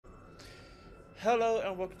Hello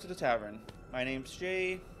and welcome to the tavern. My name's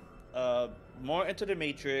Jay. More into the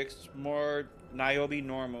Matrix, more Niobe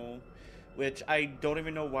normal, which I don't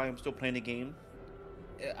even know why I'm still playing the game.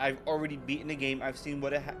 I've already beaten the game. I've seen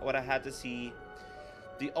what I had to see.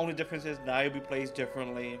 The only difference is Niobe plays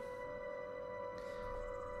differently,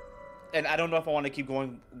 and I don't know if I want to keep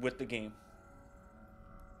going with the game.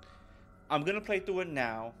 I'm gonna play through it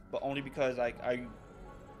now, but only because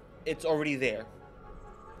it's already there.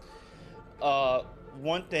 Uh,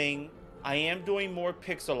 One thing, I am doing more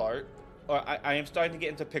pixel art, or I am starting to get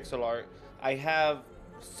into pixel art. I have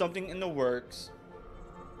something in the works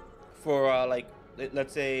for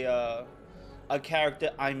let's say a character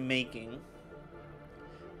I'm making.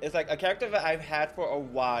 It's like a character that I've had for a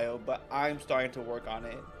while, but I'm starting to work on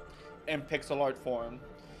it in pixel art form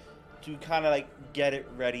to kind of like get it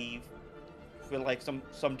ready for like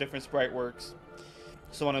some different sprite works,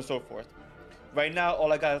 so on and so forth. Right now,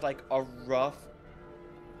 all I got is like a rough,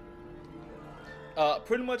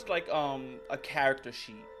 pretty much like a character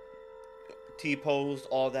sheet, T-posed,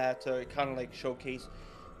 all that to kind of like showcase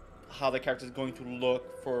how the character is going to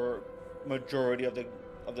look for majority of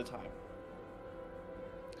the time.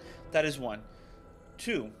 That is one.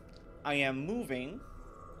 Two, I am moving,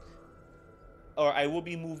 or I will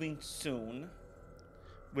be moving soon,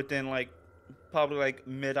 within like probably like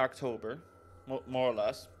mid-October, more or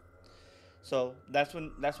less. So that's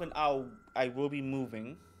when I will be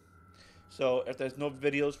moving. So if there's no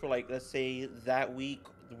videos for like let's say that week,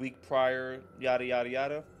 the week prior, yada yada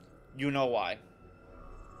yada, you know why.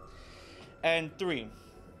 And three,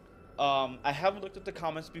 I haven't looked at the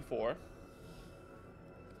comments before,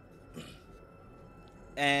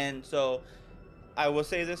 and so I will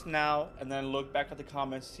say this now and then look back at the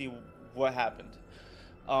comments, see what happened.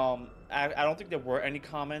 I don't think there were any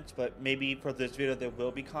comments, but maybe for this video there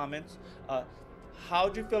will be comments.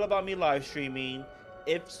 How'd you feel about me live streaming?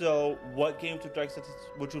 If so, what games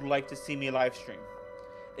would you like to see me live stream?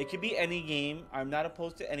 It could be any game. I'm not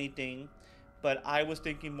opposed to anything, but I was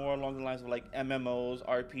thinking more along the lines of like MMOs,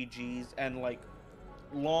 RPGs, and like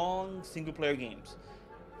long single player games.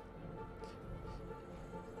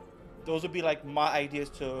 Those would be like my ideas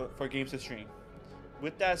for games to stream.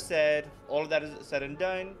 With that said, all of that is said and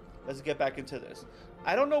done, let's get back into this.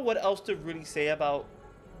 I don't know what else to really say about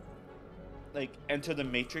like Enter the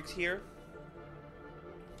Matrix here.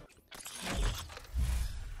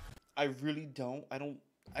 I really don't.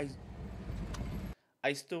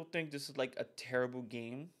 I still think this is like a terrible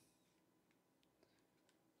game.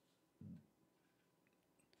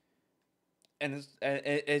 And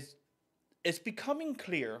it's becoming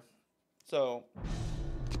clear. So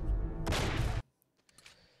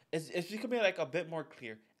it's becoming like a bit more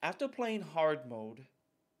clear. After playing hard mode,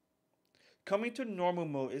 coming to normal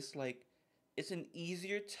mode is like it's an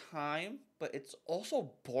easier time, but it's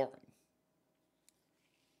also boring.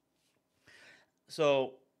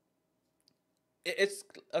 So it's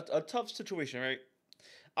a tough situation, right?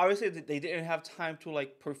 Obviously, they didn't have time to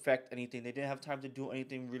like perfect anything. They didn't have time to do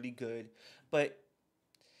anything really good. But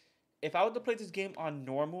if I were to play this game on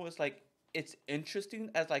normal, it's interesting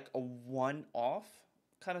as like a one-off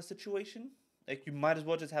kind of situation. Like you might as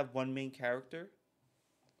well just have one main character.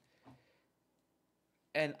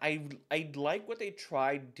 And I like what they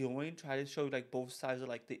tried doing, try to show like both sides of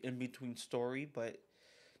like the in-between story, but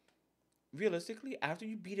realistically, after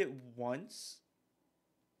you beat it once,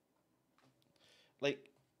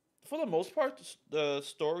 like for the most part, the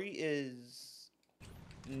story is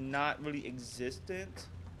not really existent.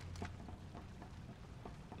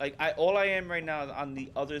 Like all I am right now is on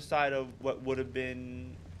the other side of what would have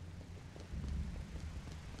been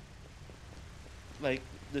like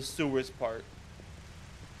the sewers part.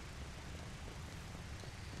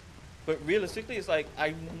 But realistically, it's like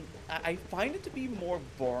I find it to be more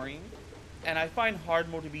boring, and I find hard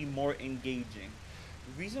mode to be more engaging.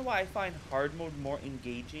 The reason why I find hard mode more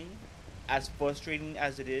engaging, as frustrating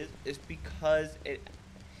as it is because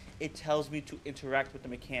it tells me to interact with the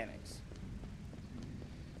mechanics.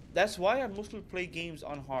 That's why I mostly play games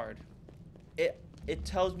on hard. It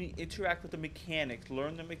tells me interact with the mechanics,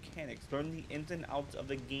 learn the ins and outs of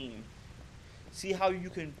the game, see how you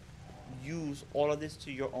can use all of this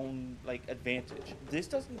to your own like advantage. This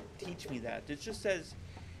doesn't teach me that. This just says,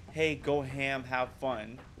 hey, go ham, have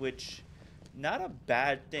fun, which not a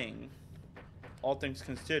bad thing, all things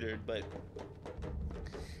considered, but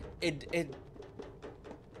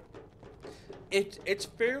it's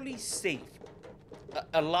fairly safe.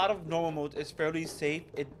 A lot of normal mode is fairly safe.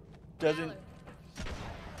 It doesn't.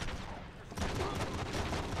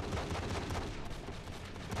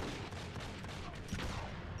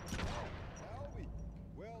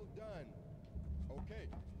 Well done. Okay,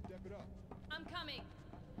 step it up. I'm coming.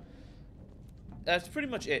 That's pretty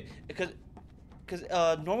much it. Because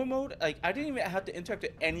normal mode, like, I didn't even have to interact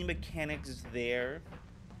with any mechanics there.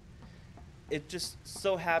 It just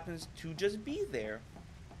so happens to just be there.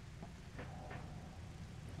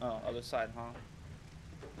 Oh, other side, huh?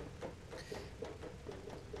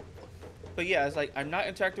 But yeah, it's like I'm not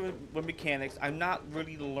interacting with mechanics. I'm not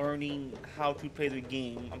really learning how to play the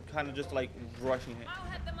game. I'm kind of just like rushing it. I'll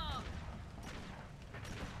head them off.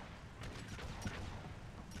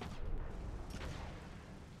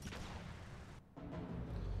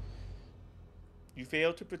 You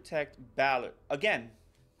fail to protect Ballard again.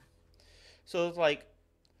 So it's like,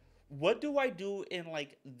 what do I do in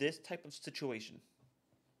like this type of situation?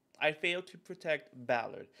 I fail to protect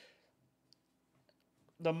Ballard.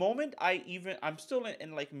 The moment I'm still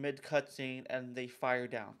in like mid cutscene and they fire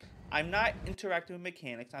down. I'm not interacting with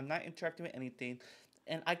mechanics. I'm not interacting with anything,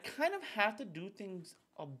 and I kind of have to do things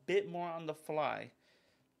a bit more on the fly.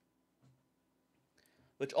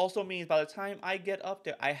 Which also means by the time I get up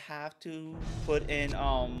there, I have to put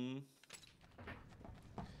in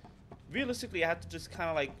realistically, I have to just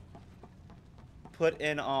kind of like put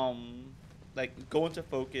in like go into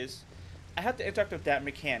focus. I have to interact with that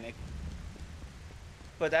mechanic,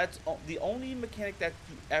 but that's the only mechanic that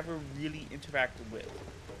you ever really interact with.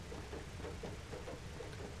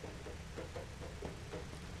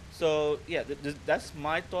 So yeah, that's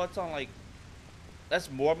my thoughts on like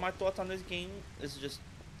that's more of my thoughts on this game. It's just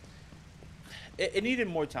it needed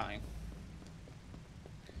more time.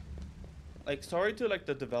 Like, sorry to like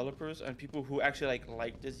the developers and people who actually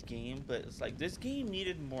like this game, but it's like this game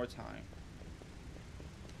needed more time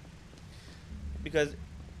because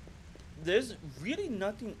there's really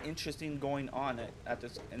nothing interesting going on at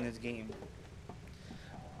this in this game.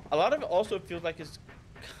 A lot of it also feels like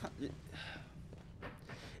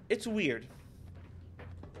it's weird.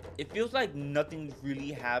 It feels like nothing's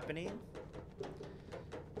really happening,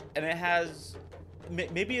 and it has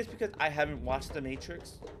maybe it's because I haven't watched The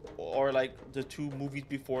Matrix or like the two movies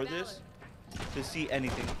before this to see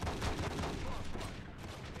anything.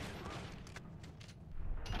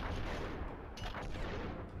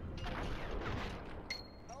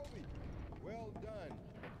 Albie, well done.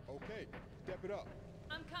 Okay, step it up.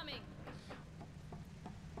 I'm coming.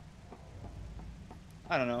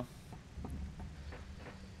 I don't know.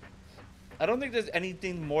 I don't think there's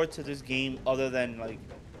anything more to this game other than like,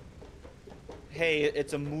 hey,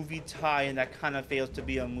 it's a movie tie-in that kind of fails to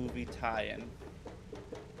be a movie tie-in.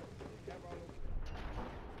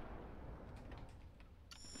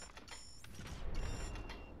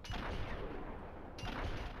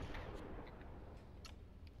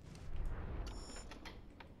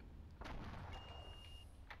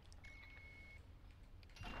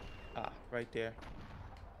 Ah, right there.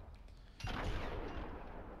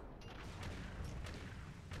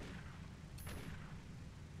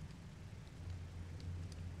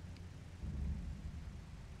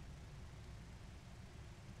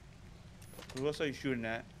 Who else are you shooting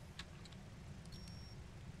at?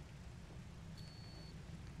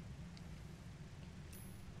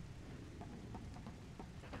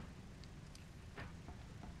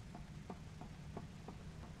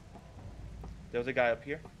 There was a guy up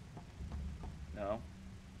here? No.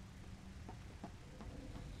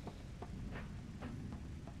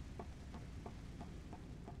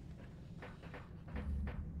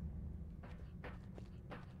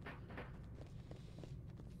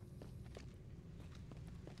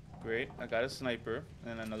 Great, I got a sniper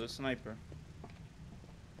and another sniper.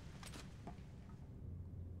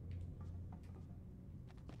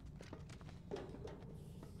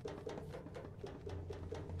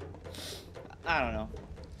 I don't know.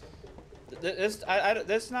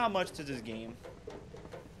 There's not much to this game.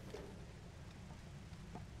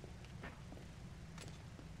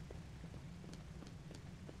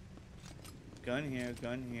 Gun here,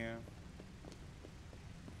 gun here.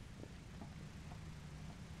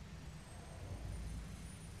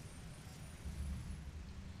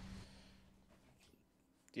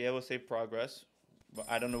 Yeah, we'll save progress. But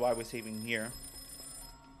I don't know why we're saving here.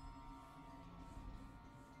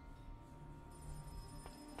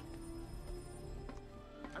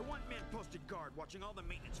 I want men posted guard watching all the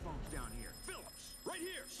maintenance phones down here. Phillips, right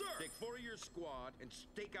here, sir! Take 4 of your squad and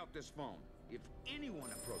stake out this phone. If anyone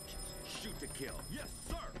approaches, shoot to kill. Yes,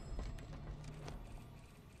 sir!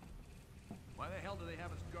 Why the hell do they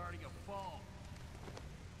have us guarding a phone?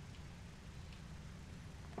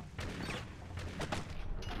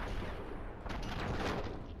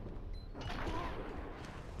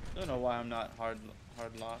 I don't know why I'm not hard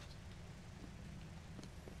locked.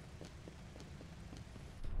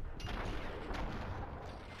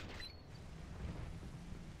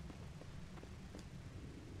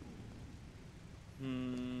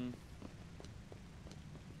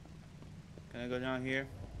 go down here.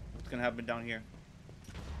 What's gonna happen down here?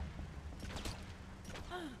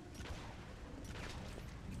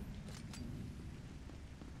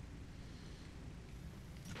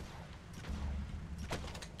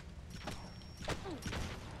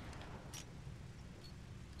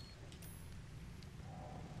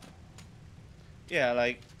 Yeah,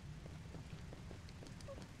 like,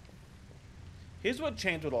 here's what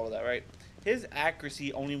changed with all of that, right? His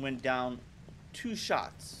accuracy only went down 2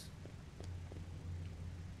 shots.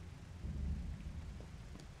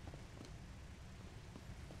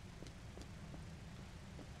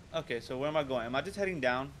 Okay, so where am I going? Am I just heading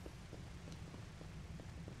down?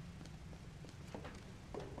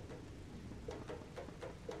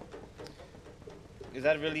 Is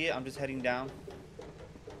that really it? I'm just heading down?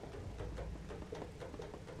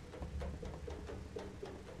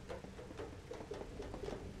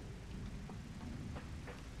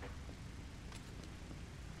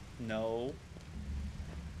 No.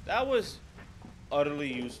 That was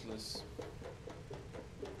utterly useless.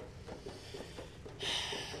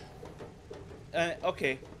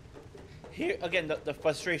 Okay. Here, again, the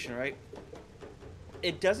frustration, right?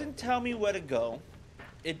 It doesn't tell me where to go.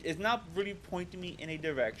 It is not really pointing me in a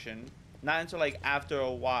direction. Not until, like, after a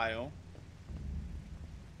while.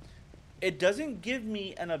 It doesn't give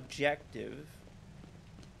me an objective.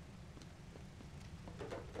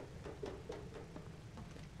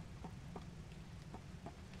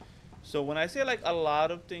 So when I say, like, a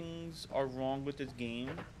lot of things are wrong with this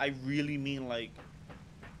game, I really mean, like,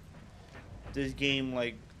 this game,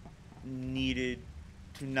 like, needed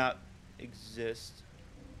to not exist.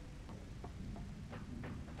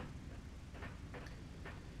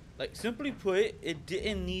 Like, simply put, it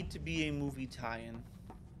didn't need to be a movie tie-in.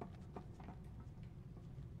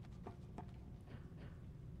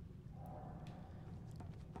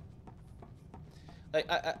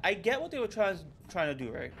 Like, I get what they were trying to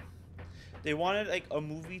do, right? They wanted, like, a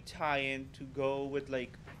movie tie-in to go with,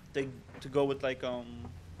 like,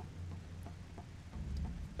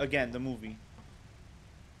 again, the movie.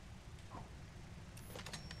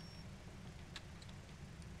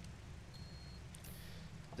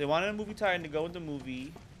 They wanted a movie tie-in to go with the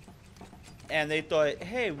movie, and they thought,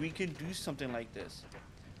 hey, we can do something like this.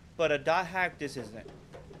 But a dot hack, this isn't.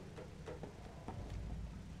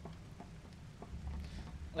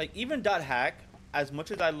 Like, even dot hack, as much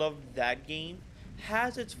as I love that game,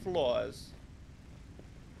 has its flaws.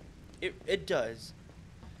 It does.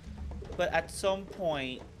 But at some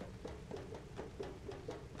point,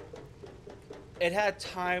 it had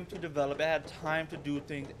time to develop, it had time to do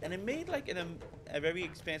things, and it made, like, a very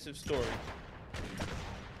expansive story.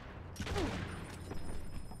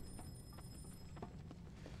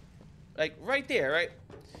 Like, right there, right?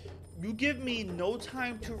 You give me no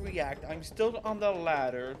time to react. I'm still on the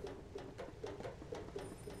ladder.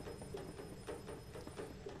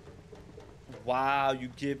 Wow, you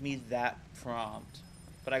give me that prompt.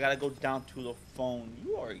 But I gotta go down to the phone.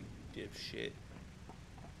 You are a dipshit.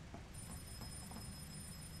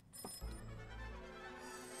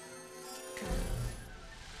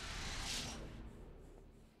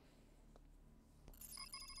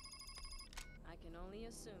 I can only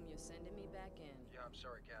assume you're sending me back in. Yeah, I'm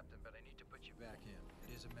sorry, Captain, but I need to put you back in.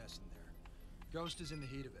 It is a mess in there. Ghost is in the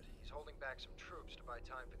heat of it. He's holding back some troops to buy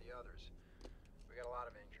time for the others. We got a lot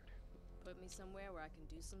of injured. Put me somewhere where I can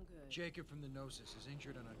do some good. Jacob from the Gnosis is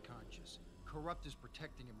injured and unconscious. Corrupt is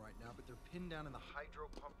protecting him right now, but they're pinned down in the hydro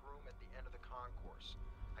pump room at the end of the concourse.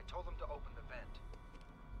 I told them to open the vent.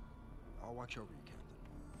 I'll watch over you, Captain.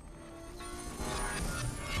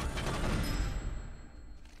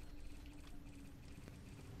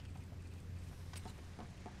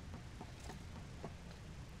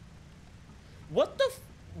 What the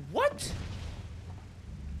what?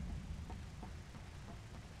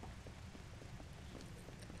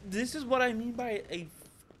 This is what I mean by a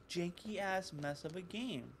janky ass mess of a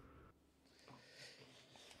game.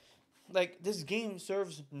 Like, this game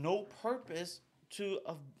serves no purpose to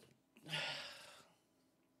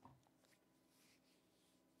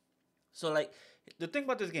So, like, the thing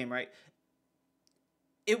about this game, right?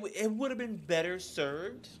 It would have been better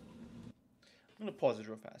served. I'm gonna pause it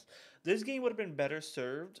real fast. This game would have been better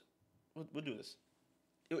served. We'll do this.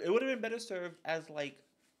 It would have been better served as, like,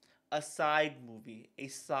 a side movie, a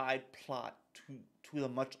side plot to the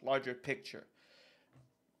much larger picture.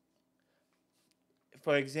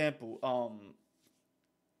 For example,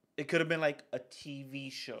 it could have been like a TV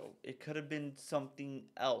show. It could have been something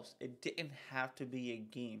else. It didn't have to be a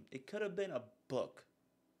game. It could have been a book.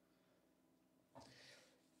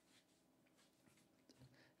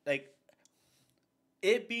 Like,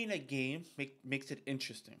 it being a game makes it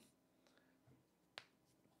interesting.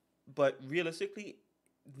 but realistically,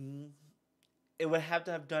 it would have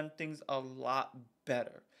to have done things a lot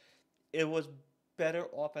better. It was better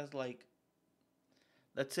off as like,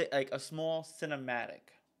 let's say like a small cinematic,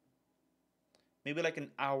 maybe like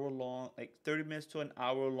an hour long, like 30 minutes to an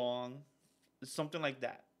hour long, something like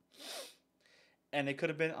that. And it could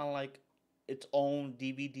have been on like its own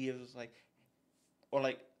DVD. It was like, or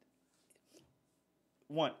like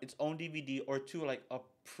one its own DVD, or two like a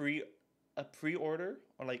pre order,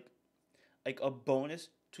 or like a bonus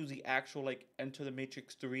to the actual like Enter the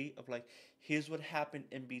Matrix 3 of like, here's what happened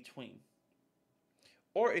in between.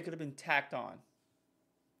 Or it could have been tacked on.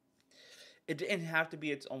 It didn't have to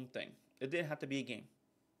be its own thing. It didn't have to be a game.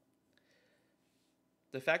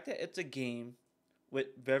 The fact that it's a game with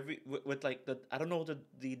with like the, I don't know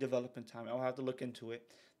the development time. I'll have to look into it.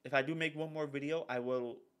 If I do make one more video, I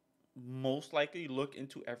will most likely look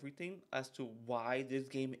into everything as to why this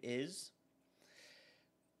game is,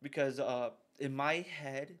 because in my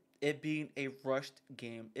head, it being a rushed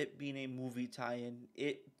game, it being a movie tie-in,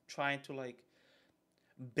 it trying to like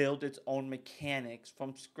build its own mechanics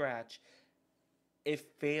from scratch, it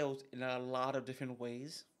fails in a lot of different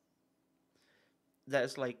ways.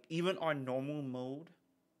 That's like, even on normal mode,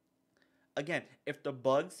 again, if the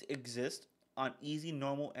bugs exist on easy,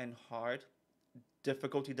 normal, and hard,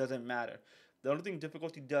 difficulty doesn't matter. The only thing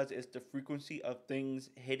difficulty does is the frequency of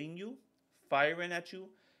things hitting you, firing at you,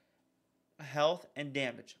 health, and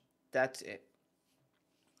damage. That's it.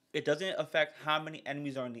 It doesn't affect how many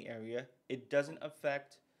enemies are in the area. It doesn't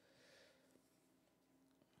affect,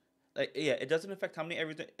 like, yeah, it doesn't affect how many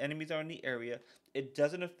enemies are in the area. It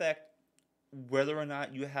doesn't affect whether or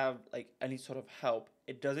not you have like any sort of help.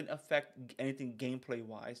 It doesn't affect anything gameplay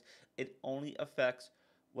wise. It only affects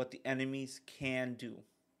what the enemies can do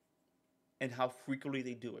and how frequently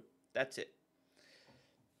they do it. That's it.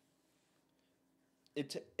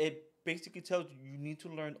 It basically tells you need to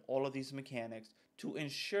learn all of these mechanics to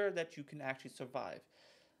ensure that you can actually survive.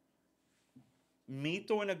 Me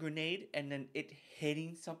throwing a grenade and then it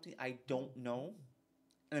hitting something I don't know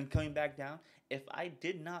and then coming back down, if I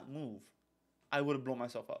did not move, I would have blown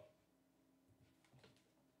myself up.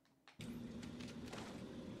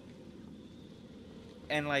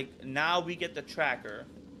 And like, now we get the tracker.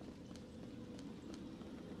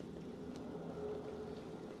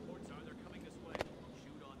 Reports are they're coming this way.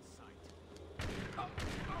 Shoot on sight.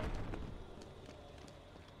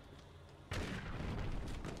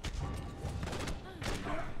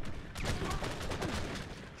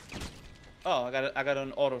 Oh, I got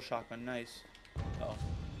an auto shotgun. Nice. Oh.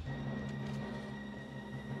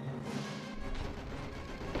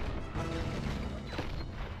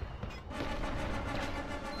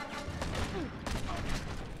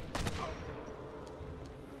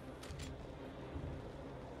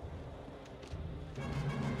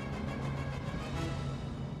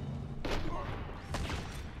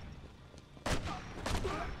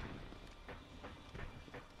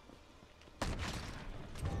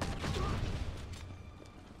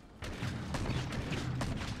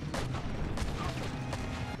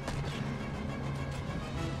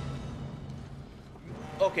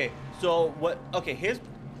 Okay, so what? Okay,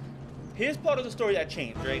 here's part of the story that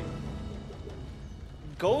changed, right?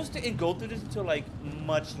 Ghost didn't go through this until like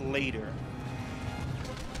much later.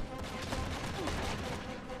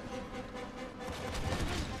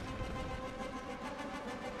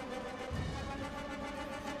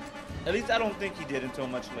 At least I don't think he did until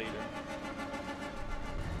much later.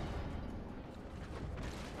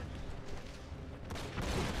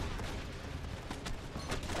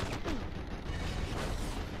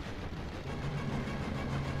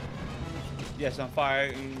 Yes, I'm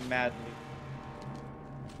firing madly.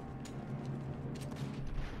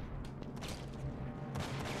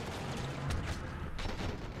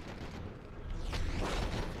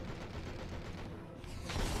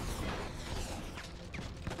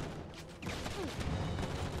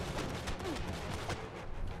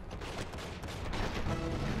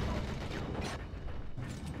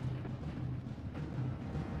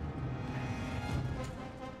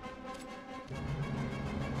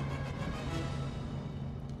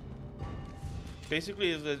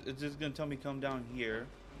 Basically, it's just gonna tell me come down here,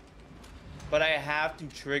 but I have to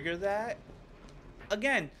trigger that.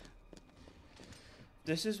 Again,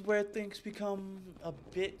 this is where things become a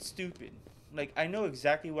bit stupid. Like, I know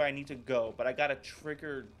exactly where I need to go, but I gotta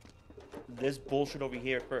trigger this bullshit over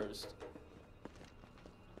here first.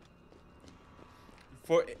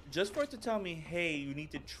 Just for it to tell me, hey, you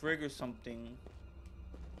need to trigger something.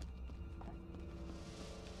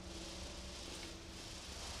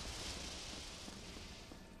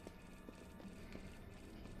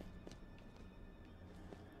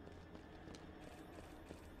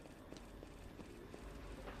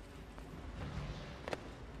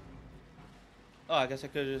 Oh, I guess I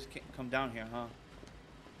could have just come down here, huh?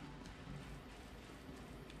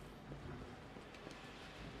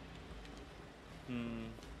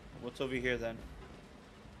 What's over here then?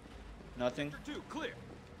 Nothing? Sector 2, clear.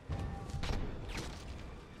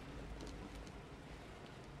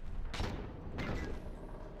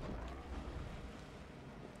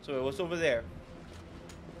 So what's over there?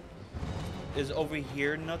 Is over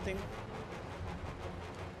here nothing?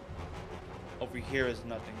 Over here is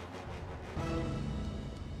nothing.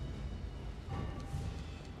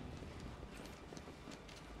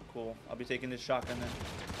 Cool. I'll be taking this shotgun then.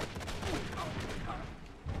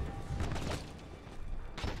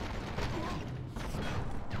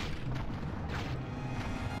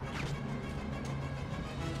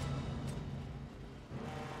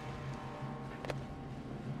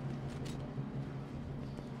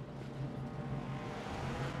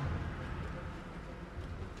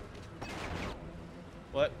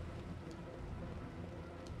 What?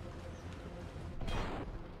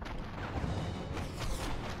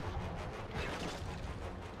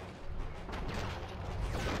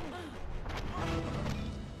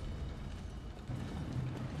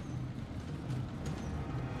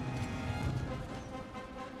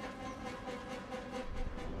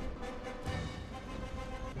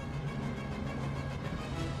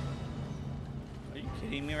 Are you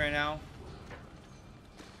kidding me right now?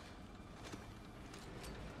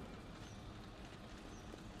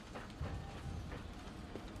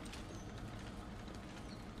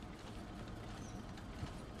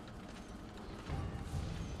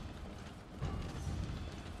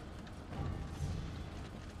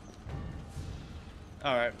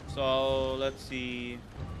 Alright, so let's see.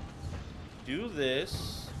 Do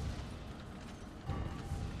this.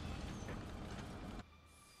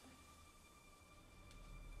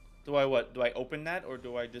 Do I what? Do I open that or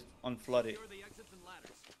do I just unflood it? Secure the exits and ladders.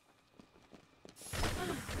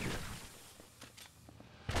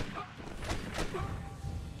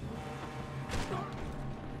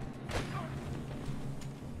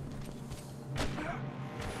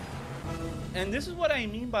 And this is what I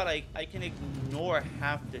mean by like I can ignore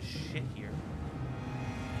half the shit here.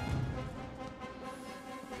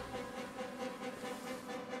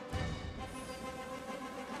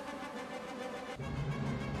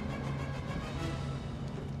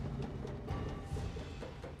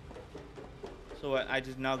 So I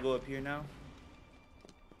just now go up here now.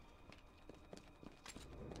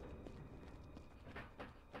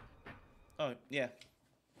 Oh yeah.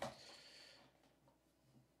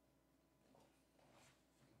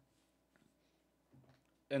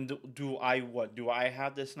 And do I what? Do I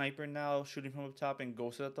have the sniper now shooting from up top and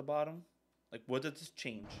ghost at the bottom? Like, what does this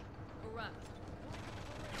change? Corrupt.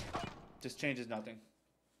 This changes nothing.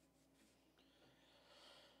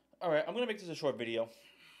 Alright, I'm gonna make this a short video.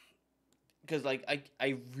 Because, like,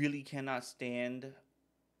 I really cannot stand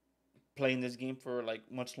playing this game for, like,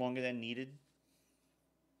 much longer than needed.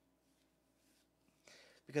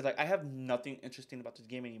 Because, like, I have nothing interesting about this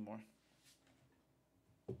game anymore.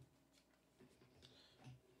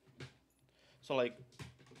 So, like,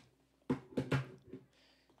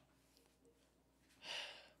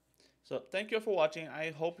 so thank you for watching.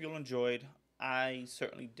 I hope you enjoyed. I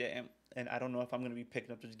certainly didn't, and I don't know if I'm gonna be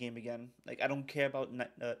picking up this game again. Like, I don't care about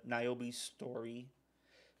Niobe's story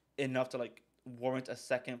enough to like warrant a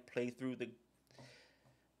second playthrough.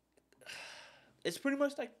 It's pretty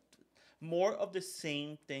much like more of the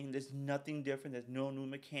same thing. There's nothing different. There's no new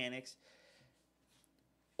mechanics.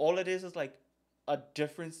 All it is like a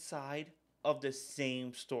different side of the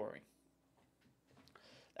same story.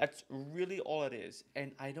 That's really all it is.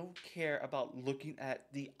 And I don't care about looking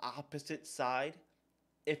at the opposite side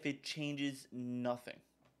if it changes nothing.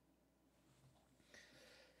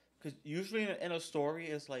 Because usually in a story,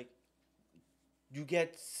 it's like you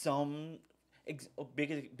get some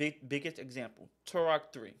biggest example,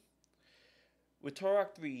 Turok 3. With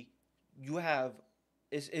Turok 3, you have,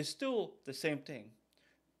 it's still the same thing.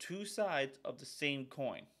 Two sides of the same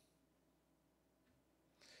coin.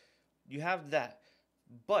 You have that,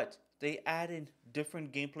 but they add in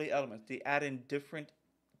different gameplay elements. They add in different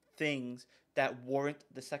things that warrant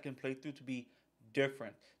the second playthrough to be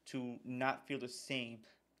different, to not feel the same,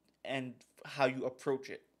 and how you approach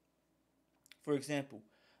it. For example,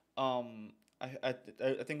 I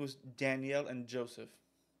think it was Danielle and Joseph.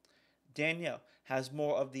 Danielle has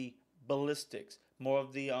more of the ballistics, more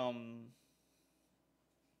of the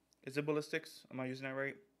is it ballistics? Am I using that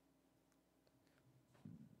right?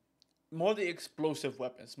 More of the explosive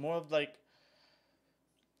weapons, more of like,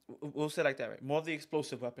 we'll say it like that, right? More of the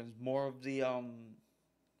explosive weapons, more of the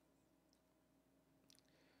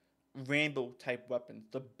Rambo type weapons,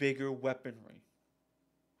 the bigger weaponry.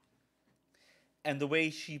 And the way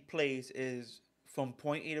she plays is from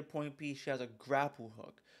point A to point B, she has a grapple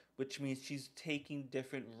hook, which means she's taking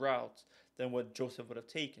different routes than what Joseph would have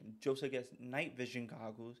taken. Joseph gets night vision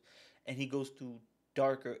goggles and he goes to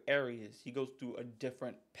darker areas. He goes through a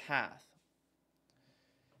different path.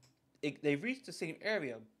 They reach the same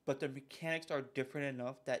area, but the mechanics are different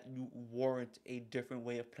enough that you warrant a different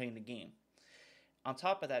way of playing the game. On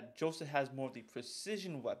top of that, Joseph has more of the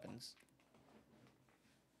precision weapons.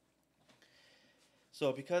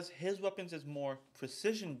 So because his weapons is more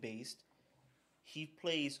precision based, he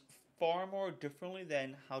plays far more differently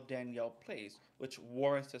than how Danielle plays, which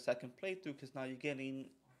warrants a second playthrough because now you're getting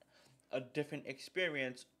a different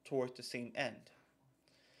experience towards the same end.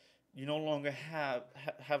 You no longer have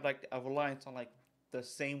like a reliance on like the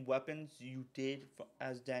same weapons you did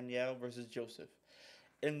as Danielle versus Joseph.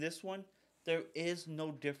 In this one, there is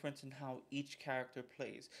no difference in how each character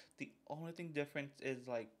plays. The only thing different is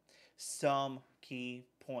like some key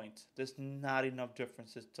points. There's not enough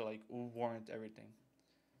differences to like warrant everything.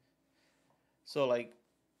 So like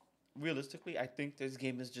realistically, I think this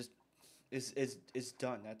game is just is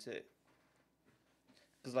done. That's it.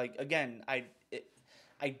 Cause like again,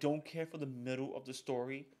 I don't care for the middle of the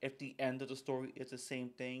story if the end of the story is the same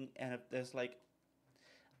thing, and if there's like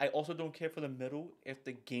I also don't care for the middle if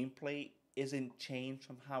the gameplay isn't changed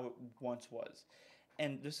from how it once was.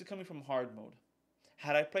 And this is coming from hard mode.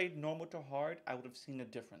 Had I played normal to hard, I would have seen a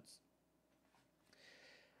difference.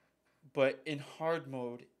 But in hard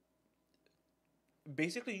mode,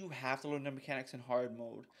 basically you have to learn the mechanics in hard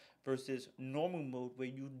mode versus normal mode where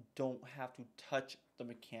you don't have to touch the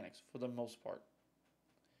mechanics for the most part.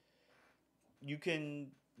 You can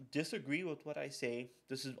disagree with what I say.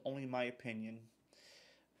 This is only my opinion.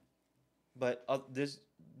 But this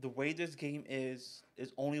the way this game is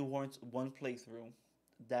only warrants one playthrough.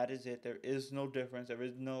 That is it. There is no difference. There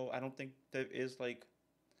is no. I don't think there is like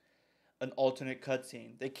an alternate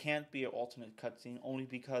cutscene. There can't be an alternate cutscene only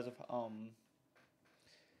because of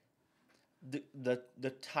the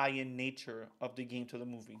tie-in nature of the game to the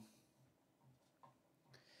movie.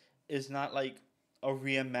 It's not like a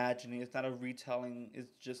reimagining. It's not a retelling.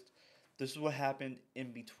 It's just this is what happened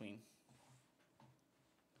in between.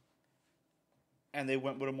 And they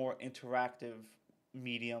went with a more interactive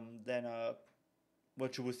medium than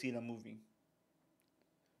what you would see in a movie.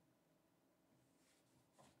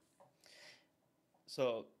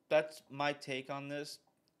 So that's my take on this.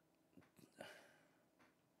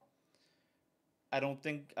 I don't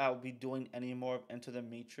think I'll be doing any more of Enter the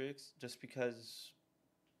Matrix just because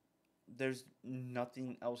there's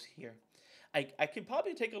nothing else here. I could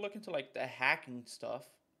probably take a look into like the hacking stuff.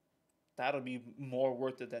 That'll be more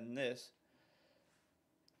worth it than this.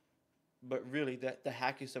 But really, the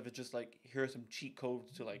hacking stuff is just like here are some cheat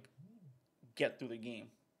codes to like get through the game.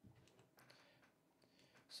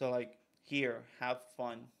 So like here, have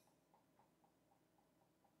fun.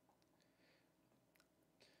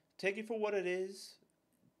 Take it for what it is.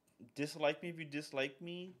 Dislike me if you dislike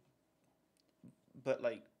me. But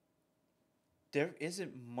like there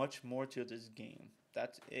isn't much more to this game.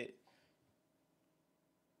 That's it.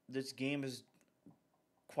 This game is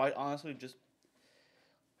quite honestly just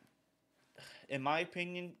in my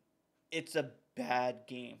opinion, it's a bad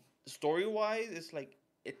game. Story wise, it's like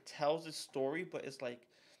it tells a story, but it's like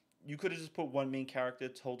you could have just put one main character,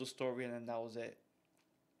 told the story, and then that was it.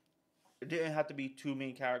 It didn't have to be two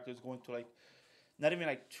main characters going to like not even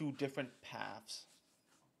like two different paths.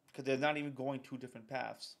 Because they're not even going two different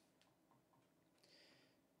paths.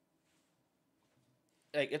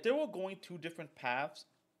 Like if they were going two different paths,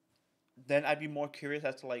 then I'd be more curious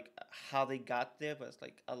as to like how they got there. But it's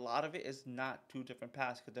like a lot of it is not two different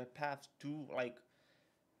paths because their paths do like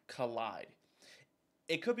collide.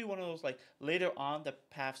 It could be one of those like later on the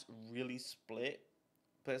paths really split,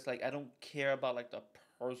 but it's like I don't care about like the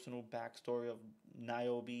personal backstory of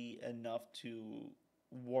Niobe enough to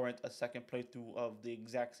warrant a second playthrough of the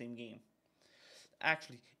exact same game.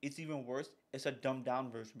 Actually, it's even worse. It's a dumbed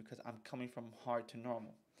down version because I'm coming from hard to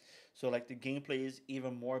normal. So like the gameplay is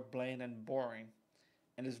even more bland and boring,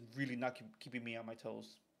 and is really not keeping me on my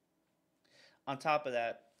toes. On top of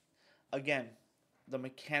that, again, the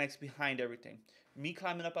mechanics behind everything. Me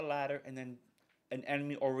climbing up a ladder and then an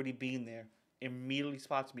enemy already being there immediately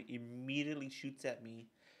spots me, immediately shoots at me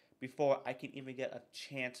before I can even get a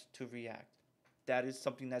chance to react. That is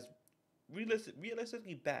something that's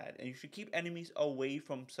realistically bad, and you should keep enemies away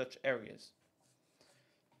from such areas.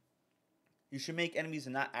 You should make enemies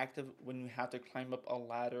not active when you have to climb up a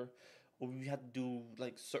ladder or you have to do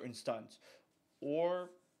like certain stunts. Or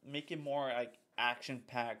make it more like action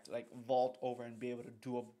packed, like vault over and be able to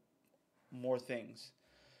do more things.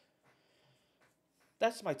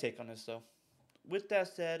 That's my take on this, though. With that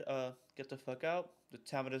said, get the fuck out. The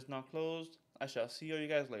tavern is not closed. I shall see you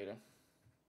guys later.